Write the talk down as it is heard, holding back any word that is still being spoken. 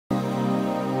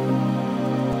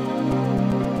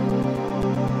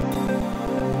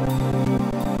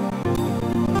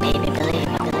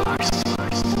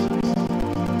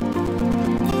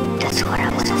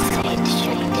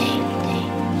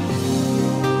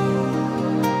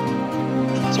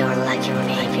your lucky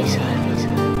episode.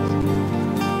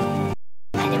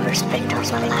 I never spent all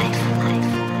my life.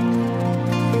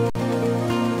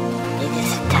 It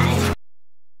is time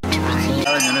to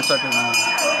begin.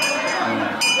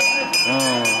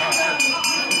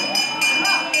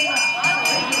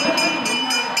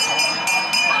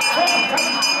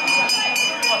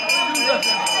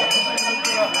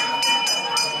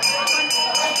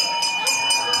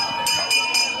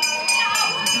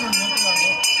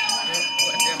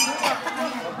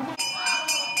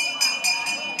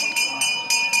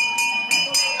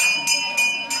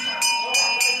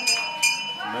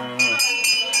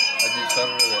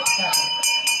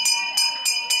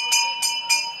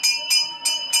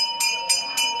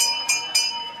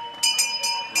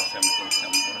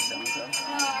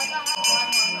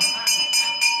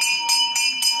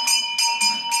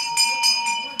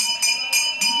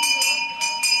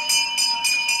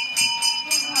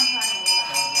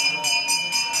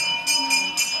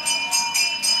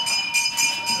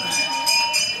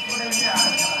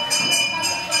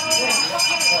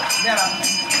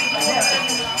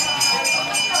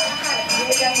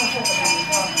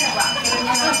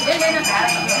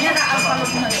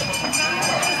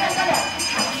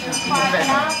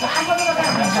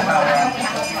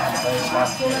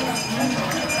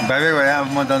 Baik baik ya,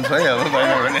 mau dan saya apa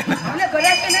baik baik ni.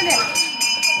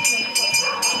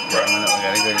 Jangan nak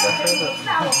gari gari dah.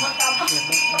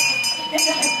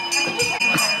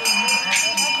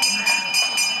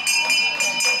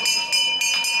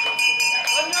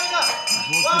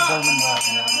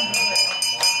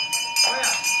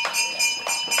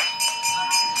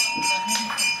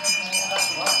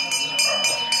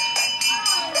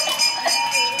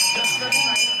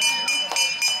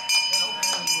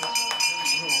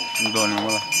 Doon mo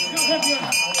lang.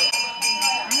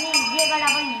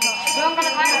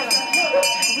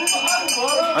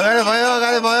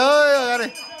 Agare bayo.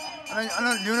 Ano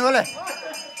liune wala?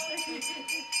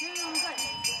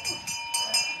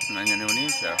 Nanya ni ni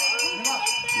siya.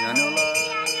 Nanya wala.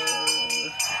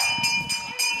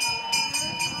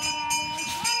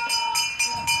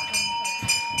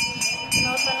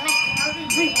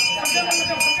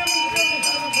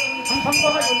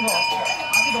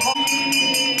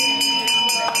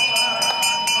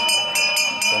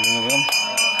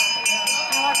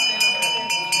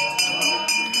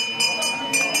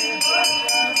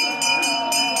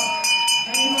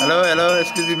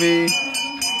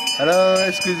 Hello,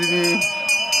 excuse me.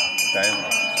 Time.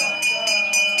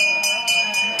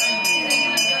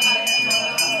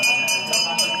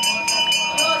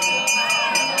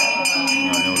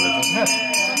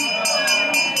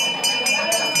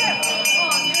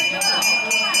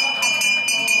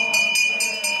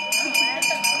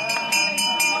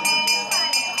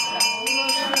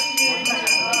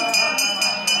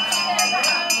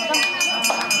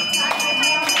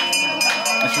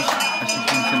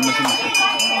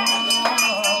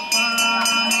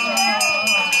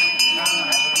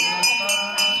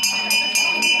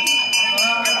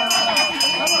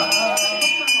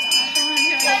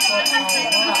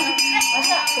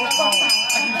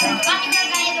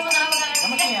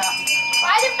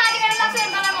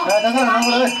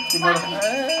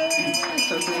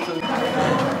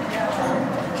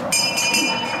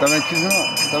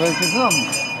 तपाईं किन्नु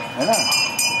हैन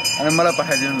अनि मलाई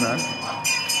पठाइदिनु न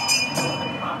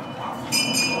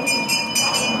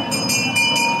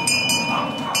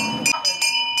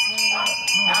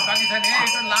यहाँ बाकी छ नि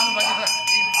एकदम लामो बाकी छ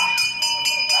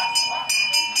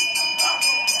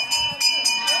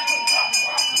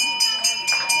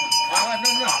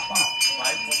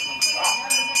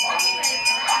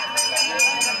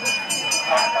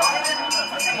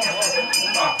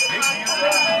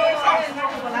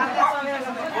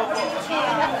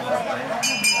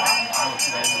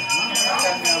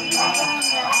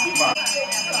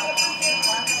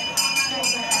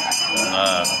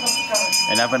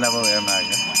Kenapa ya Mak?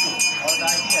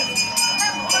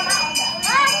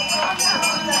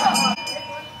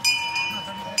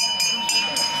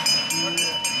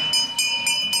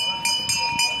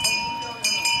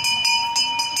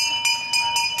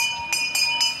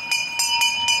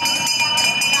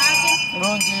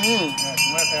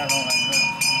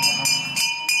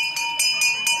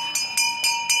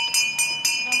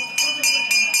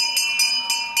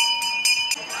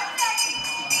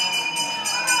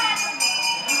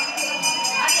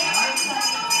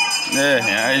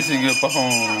 यहाँ आइसक्यो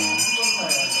पकाउँ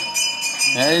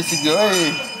यहाँ आइसक्यो है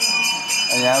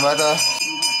यहाँबाट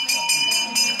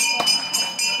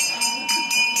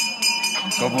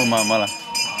कपुरमा मलाई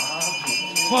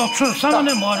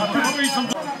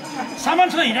सामान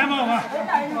छ हिँडामा अब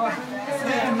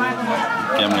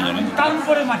क्यामेरा जाने ताल्नु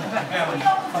पर्यो माथि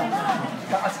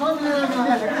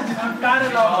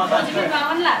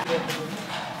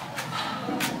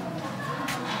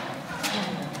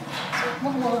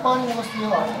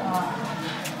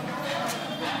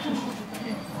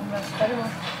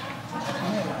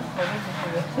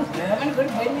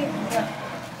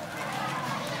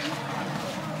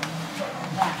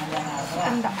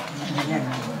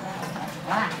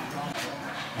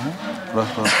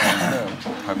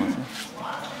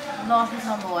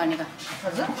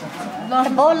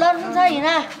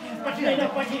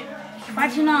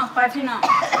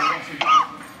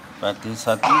पाती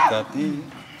साथी काती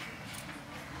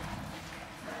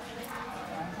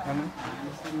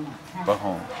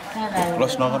पखाउ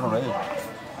क्लोज नगर्नु है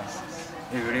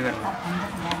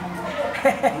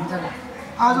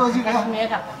आज अझै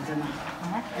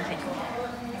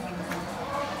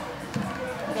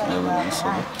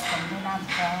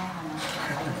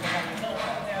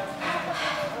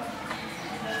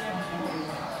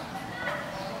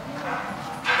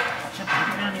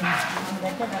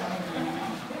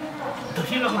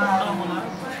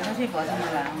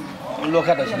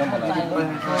लोखा ढसिन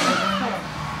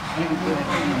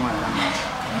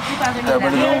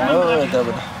यताबाट जाउँ हो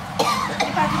यताबाट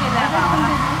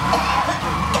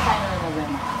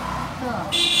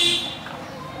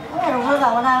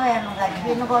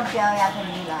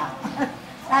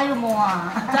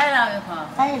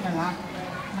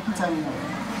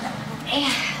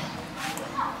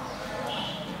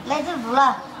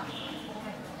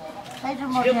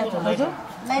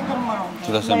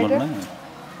sudah sempurna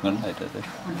nggak ada deh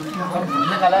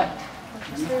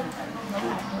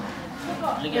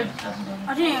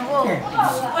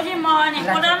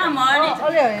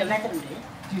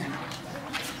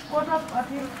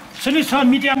सुनि छ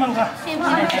मिडियामा लगा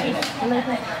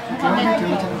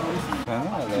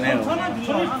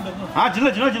हाँ जिल्ला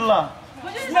जिल्ला जिल्ला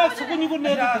ना सुकुनी को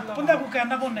ने पंदा को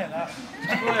कहना को ने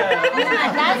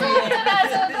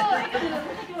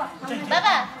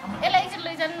Baba, ela ikut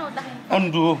lu jangan noda.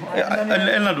 Undo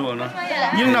Ella do न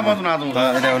yin na ba na du da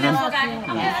da no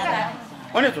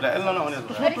one tu da ella no one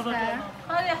tu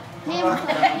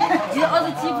Dia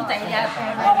ada cipu tak ya?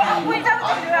 Tahu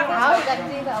tak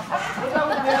dia?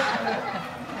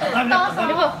 Tahu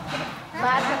semua.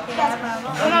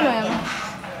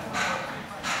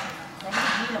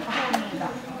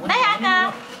 Dah ada.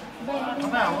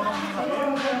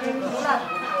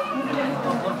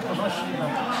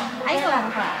 Ayo lah.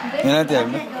 ini nanti ya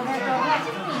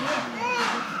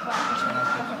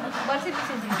Bersih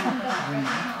bersih.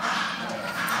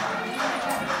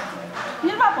 Ni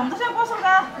apa pun tu saya kosong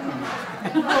dah.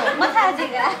 Masa aja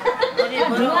kan?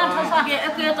 Dua tu sahaja,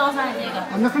 aku yang tahu sahaja kan.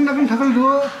 नखन ठकल दो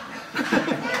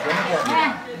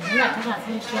Dua tu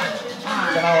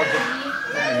sahaja.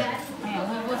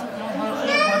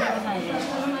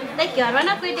 Tay kiểu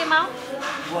nó quy đi máu.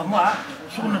 Gua mau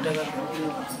sukunya dagang.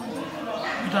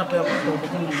 Kita tahu.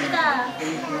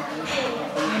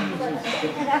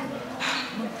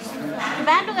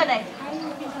 Bán được ở đây.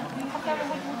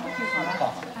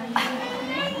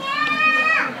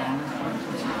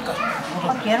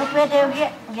 Kéo nó quê theo kia.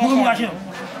 Bukan kasih.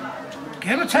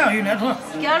 Kira saya ini tu.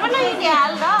 Kéo nó này thì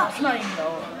hal đó.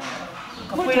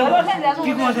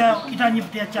 Piku ada kita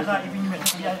nyiptia cakap ini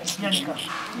dia nikah.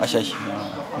 asyik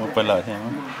mau pala ya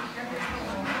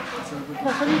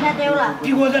Pokoknya dah dewa lah.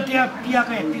 Piku ada dia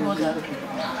pihak piku ada.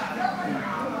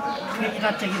 Kita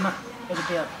cek mana itu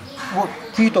dia. वो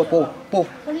की तो पो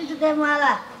Pokoknya tu dewa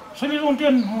malah. Sini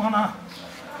untian mana?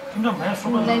 Kita banyak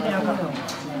suka dia kan.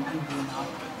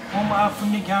 Om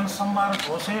afni ज्ञान संभार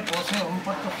ढोसे ढोसे हम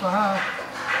पर तो सहा.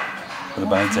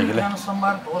 berbahan cek lah ज्ञान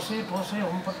संभार ढोसे ढोसे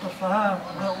हम पर तो सहा.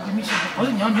 उन्हीं से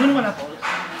बहुत न्यान वाला तो.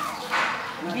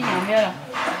 Ini yang dia.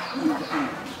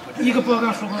 Iga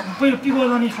program suka, pigo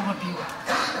ni suka pigo.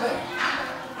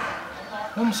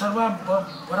 Om sarva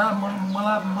bara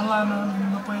mala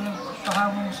na paya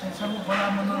saham sarva bara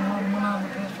mala na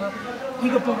paya.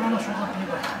 Iga program suka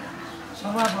pigo.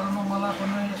 Sarva bara mala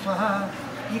pana saha.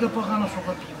 Iga program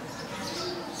suka pigo.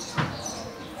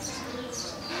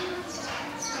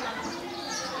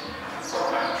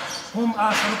 Om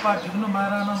asarpa digna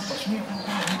maranam pasmi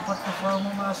kulku hum patta swaha.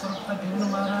 Om asarpa digna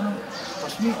maranam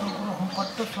pasmi kulku hum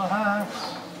patta swaha.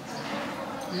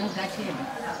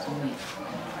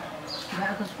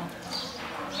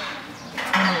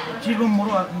 Jiwa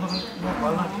muru atundur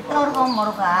bala. Torgom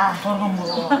moruka. Torgom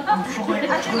muru.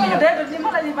 Sukai.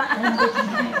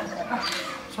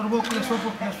 Sarvo kleso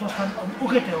san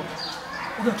ugeteo.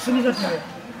 Uget sini jateo.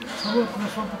 Sarvo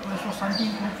kleso santi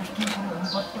kuru pusti kuru hum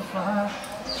patta swaha.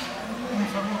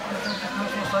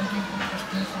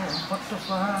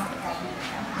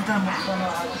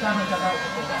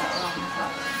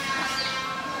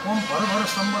 Om भर भर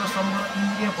संबर संबर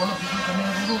इंद्रिय बल विष्णु कन्या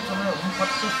गुरु चले ओम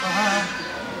पट्ट स्वाहा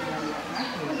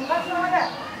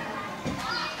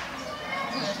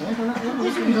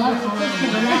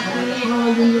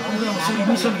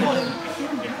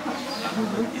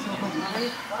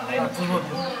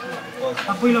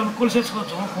पहिला कोलसेसको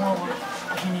झोल खुवाउ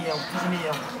किनी याउ किनी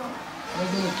याउ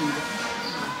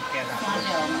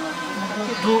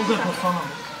दो गएको सँग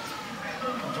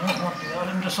झोल खुवाउ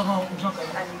अलिन सँग उसँग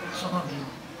सँग दियो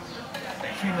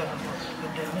फिल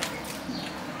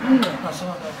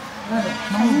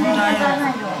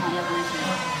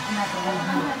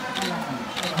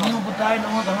नमो बुद्धाय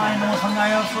नमो धर्माय नमो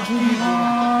संघाय स्वस्ति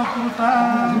कुरुता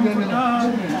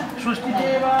स्वस्ति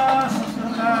देवा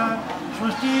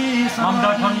स्वस्ति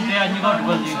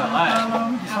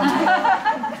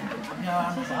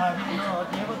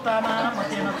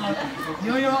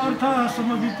यो अर्थ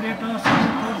समविप्रेत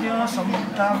समपूज्य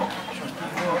समृद्धाम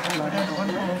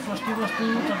स्वस्ति वस्तु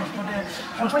चतुष्पदे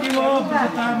स्वस्ति वो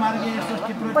बुद्धता मार्गे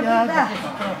स्वस्ति प्रत्याग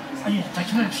अनि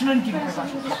दक्षिण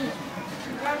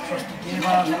स्वस्ति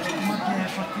देवा स्वस्ति मध्ये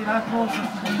स्वस्ति रात्रो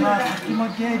स्वस्ति देवा स्वस्ति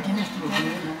मध्ये दिनस्थिते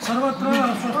सर्वत्र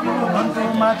स्वस्ति भवन्तु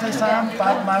मातैसां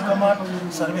पापमागमत्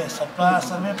सर्वे सत्त्वा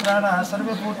सर्वे प्राणाः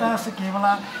सर्वे भूताः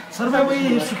केवला सर्वे वै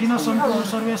सुखिनः सन्तु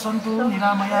सर्वे सन्तु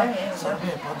निरामया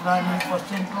सर्वे भद्राणि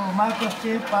पश्यन्तु मा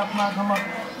कश्चित् पापमागमत्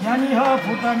यानि ह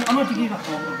भूतानि अनतिकी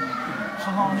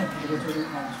सघाउने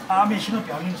आमेसिन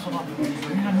भ्याउलिङ सघाउने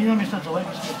मिनमिस्ट जवाई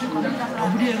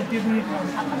ढुब्रीहरू पेग्ने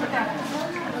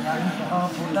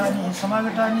भूतानि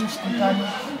समागतानि स्थितानि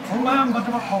उमाम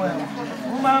बटवा खवाय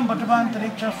उमाम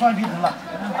बटवान्तरिक्ष स्वाभिधला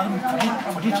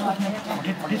फटित छोड्न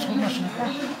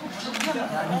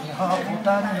यानि ह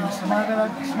भूतानि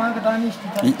समागतानि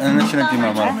स्थितानि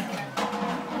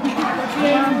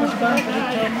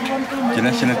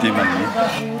Jelasnya timan ni.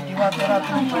 Timan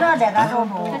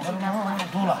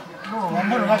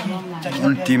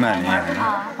ni.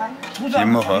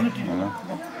 Timah ha.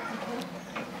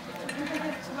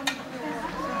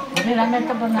 Jadi ramai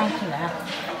tu benar lah.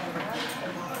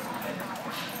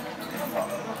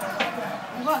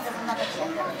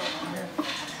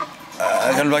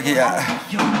 Akan bagi ya.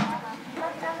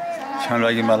 Jangan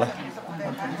lagi malah.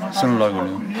 Sun lagi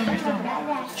ni.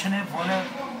 छने भोले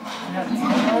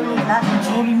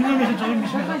जोली मिलेमेसे जोली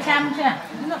मिसमेसे Macam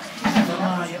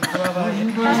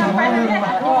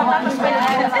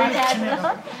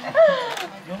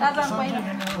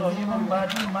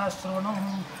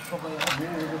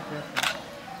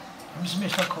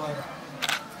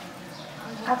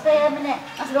apa yang mana?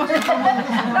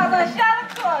 Kalau syarat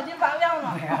tu, dia bawang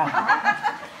lah.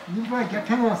 Ni buat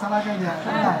getting orang salah kan dia.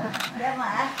 Dia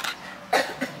mah.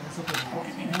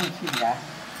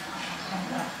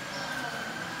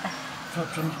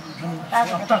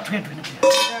 딱 트게 되는 거야.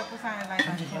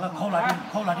 이제 얘가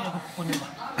거울라리 하고 보는 거.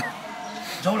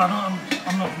 저울라는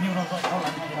엄마 미우라서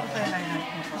거울라리 되라.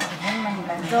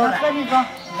 Apa ni kau?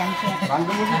 Yang siapa?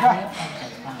 Bantu kita.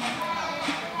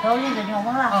 Kau ni jadi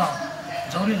orang lah.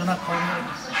 저울이 누나 거울이.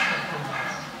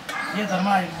 ये धर्म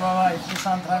बाबा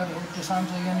किसान था किसान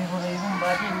जो यानी हो रही हूँ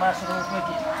बाकी मास्टर ऊपर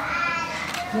की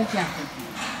Ni siapa?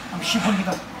 हम शिफोन की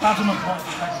ताजु न था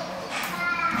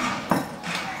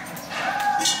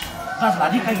ताज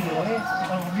लादी का ही हो और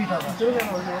वो भी था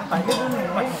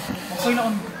पहिला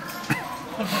उन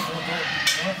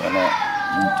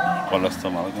Kolasta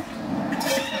malga.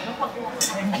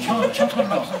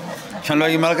 Chan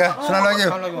lagi malga. Sunan lagi.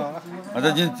 Ada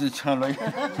jenis chan lagi.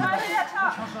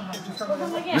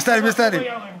 Bestari.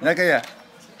 Nak ya?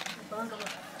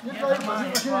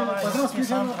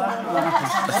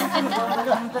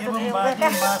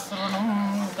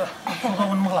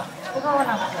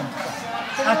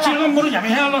 Acil muru jami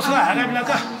halo sah agak bila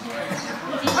kah?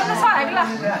 Mana sah bila?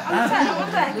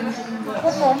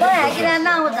 Poma kira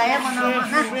nak saya mana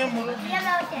mana.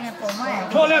 Poma.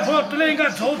 Tole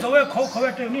ingat jauh kau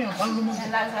itu ni baru lu.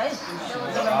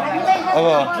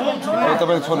 Apa?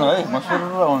 Tapi cuma ni, masuk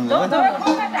orang ni.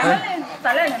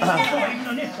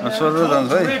 Masuk orang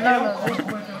ni.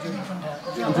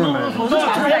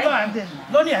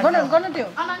 Kono tu.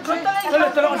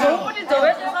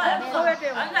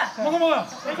 Mogok.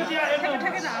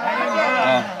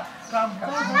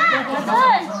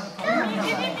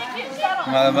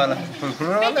 Mana.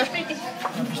 Full.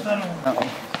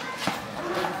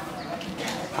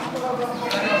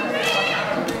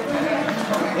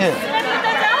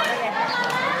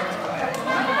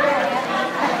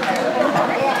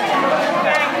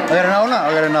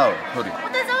 Agar now. Sorry.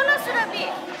 Udah jauh lah Rabi.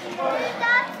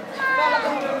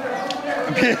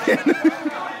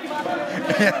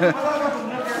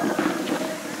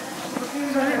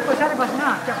 पछाडि बस्न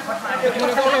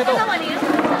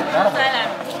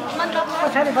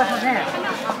पछाडि बस्नु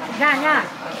जहाँ जहाँ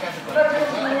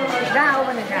जहाँ हो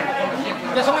भने जहाँ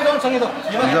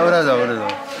जाऊ र जाऊ र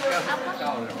जाऊ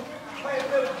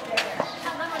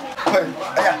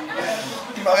अया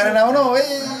तिमी अगाडि नआउनु है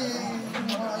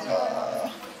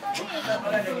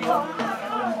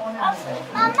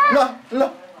ल ल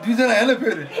दुईजना हेर्नु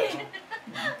फेरि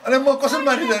अनि म कसरी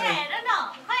माथि जाने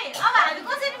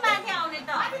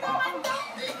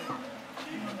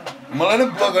मलाई नै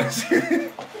बुवा गरेछ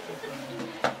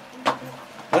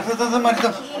माथि त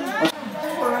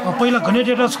पहिला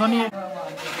घनेटेर छ नि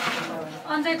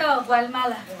अन्जै त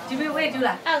ग्वालमाला जिबे वे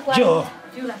जुला जो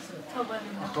जुला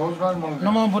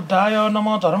नमो बुद्धाय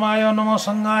नमो धर्माय नमो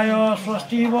संघाय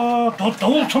स्वस्ति व धौ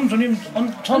छम छनि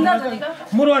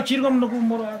मुरुवा चिरगम नको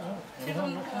मुरुवा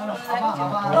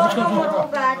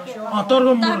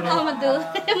तर्गम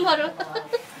मरो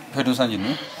फेरि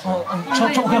साँझिनु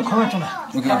छोटो खवा चुना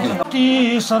ती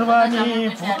सर्वानी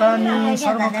भूतानी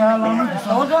सर्वकालम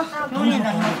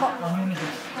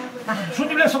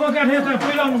सुनिले सब गाठे त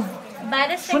पहिला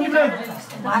सुनिले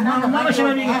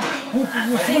मानसिनामी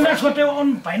सुनिले छोटे अन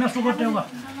भाइना सुगटे वा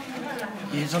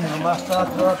येजन नमस्ता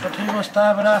तथे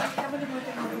नमस्ताबरा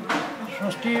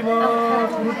स्वस्ति व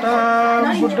पुरुता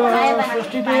बुद्ध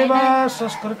स्वस्ति देवा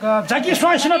संस्कारका जाकी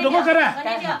स्वासिना ढोको करा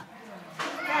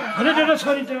घरे डेटा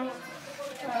छरी त्यो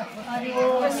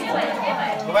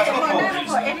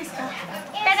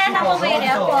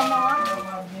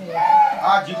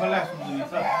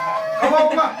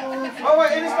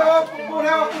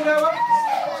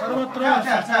सर्वत्र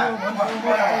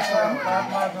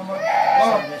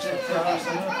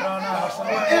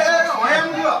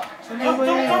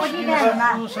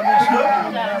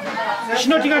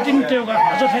टिका तिमी त्यो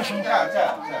हजुर फेसो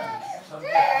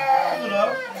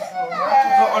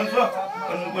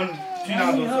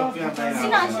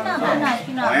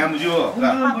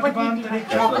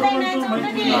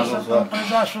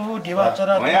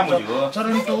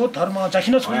चरणतो धर्म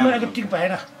जाखिन छोड्नु टिक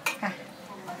भएन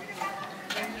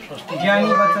ज्ञानी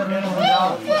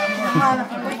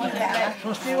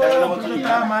स्वस्ति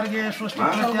मार्गे स्वस्ति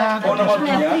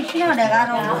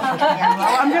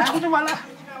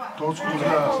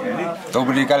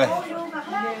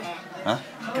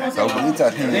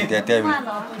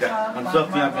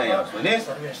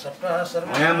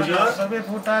सर्वे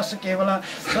भूतास केवल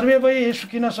सर्वे वै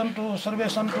सुखिन सन्तु सर्वे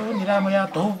सन्तु निरामया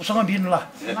धौसँग भिन्ला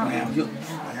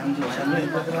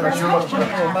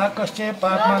कश्चे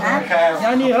पापमा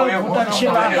यानी हो भूता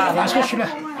सेवा लासको सुला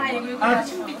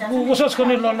उसस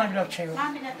गर्ने लड्न बिराक छ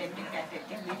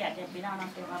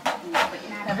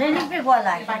रेनी पे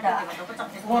बोला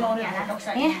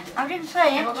अब दिन से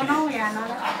ये बनाओ यार ना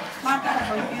माता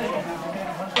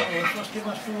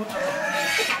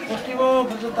स्वस्ति वो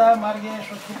भजता मार्गे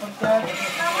स्वस्ति प्रत्याग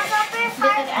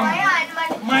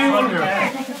माय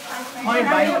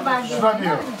भाइ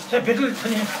से भेटल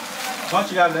छनि सच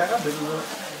गाल ल्याका भेटल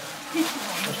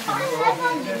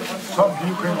सब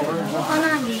भीख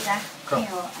खाना मिला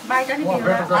बाइट नि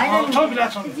छ बिला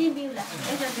छ जी बिउला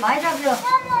बाइट बिउ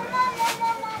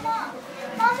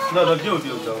ल ल देऊ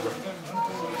देऊ जाऊ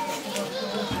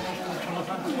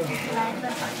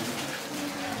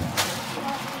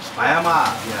Ayama,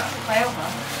 ya. Ayama.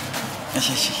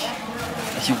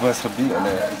 Asyik buat serbi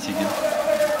oleh cikgu.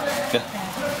 Okey.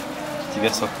 Cikgu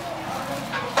sok.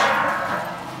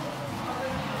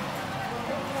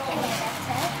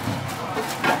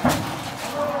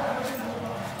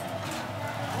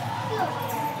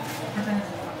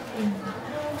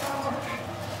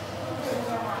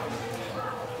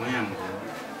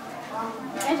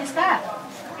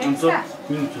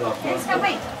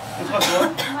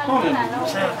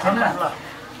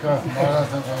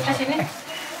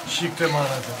 Sikte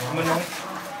महाराज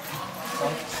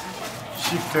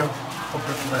sikte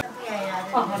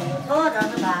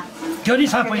जरी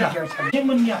छ पहिला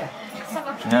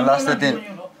Yang last दिन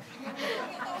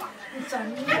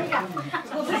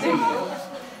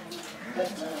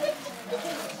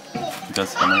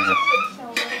Just aja.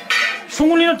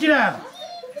 सुँगुलिन तिरा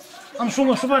हम सुँग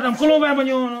सुबा हम कोलोबा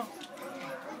बन्यो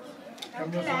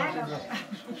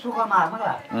सुखा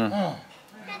Marmala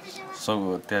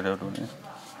Sogo teror ni.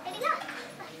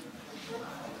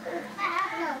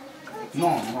 No.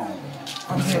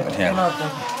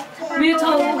 We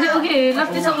talk okay,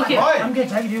 left is okay. 함께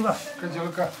자기 이유가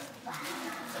괜찮을까?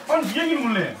 아니 얘기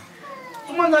몰래.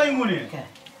 좀만 나이 뭐니?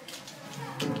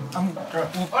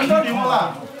 아니 나 이거다.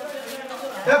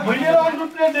 야 벌려라 안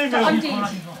줄게 되면. 언제?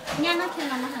 냐나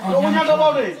텔라나. 오냐 더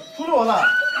봐래. 풀어 오라.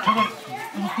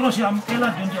 Cross हम केला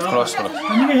जुन क्रॉस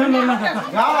निमे हेलो ल का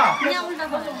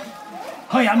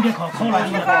खै हम देखो खोला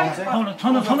खोला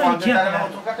छन छन इच्छा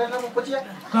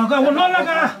का वो ल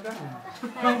लगा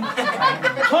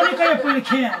छोरी कहे पहिले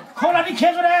खे खोला नि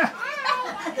खेज रे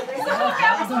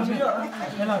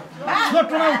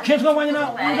छोटो खेजको भने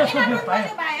उडा सोध्यो पाए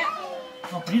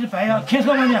फ्रिज पाए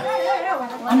खेजको भने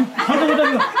हम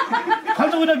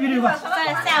फाल्टो उडा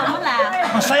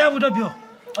बिरेको साया उडा बियो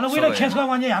अनि उडा खेजको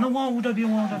भने हानु म उडा बियो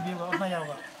नयाँ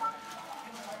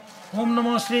ओम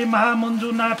नमो श्री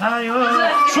महामञ्जुनाथाय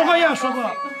सोगया सोग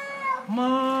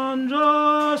मञ्जो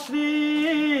श्री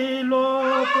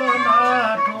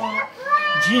लोकनाथो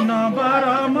जिन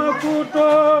बाराम कुटो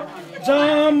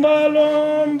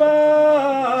जम्बलोम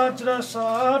वज्र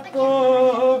सटो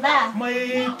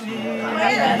मैत्री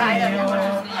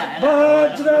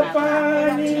वज्र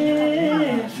पानी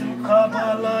सुख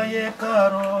बलय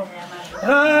करो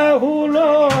राहुलो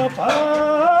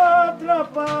भद्र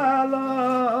पाल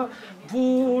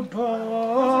बुढो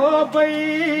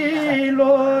बैलोचना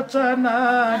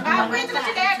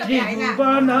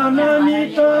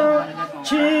त्रिभुवनमित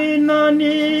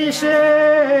छिन्ननि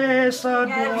शेष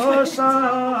दोष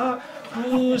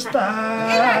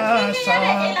पुस्तास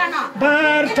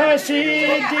वार्थ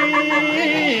सिद्धि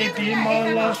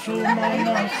विमल सुमन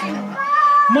सु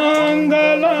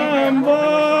मङ्गलम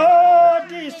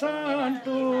बोधि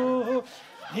सन्तु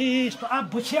हिस्ट आप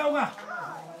बुझ्या होगा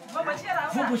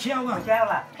वो बुझ्या होगा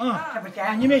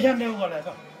你没想那个来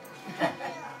个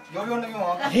有没有那个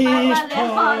हिस्ट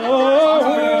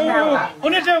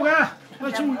ओने चाहिँ होगा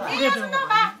मछुम दे दो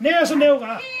नेया सुने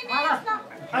होगा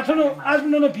आठनो आज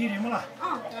न भिरे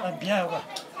मलाई बिहा होगा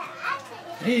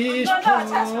हिस्ट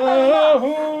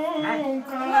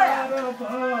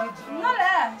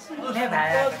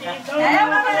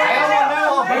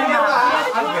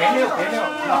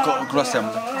क्रॉस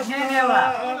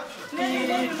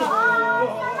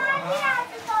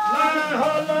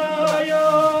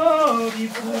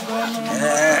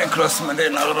क्रॉस मध्ये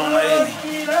नगरौँलाई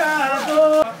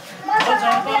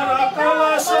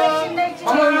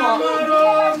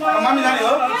मामी जाने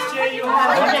हो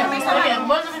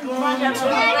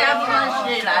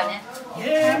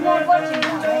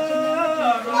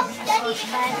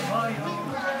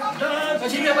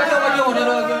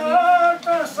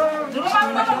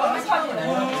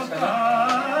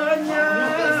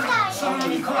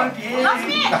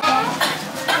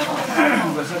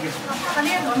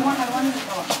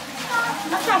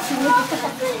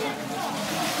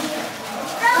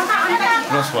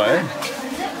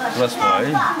क्रॉस भयो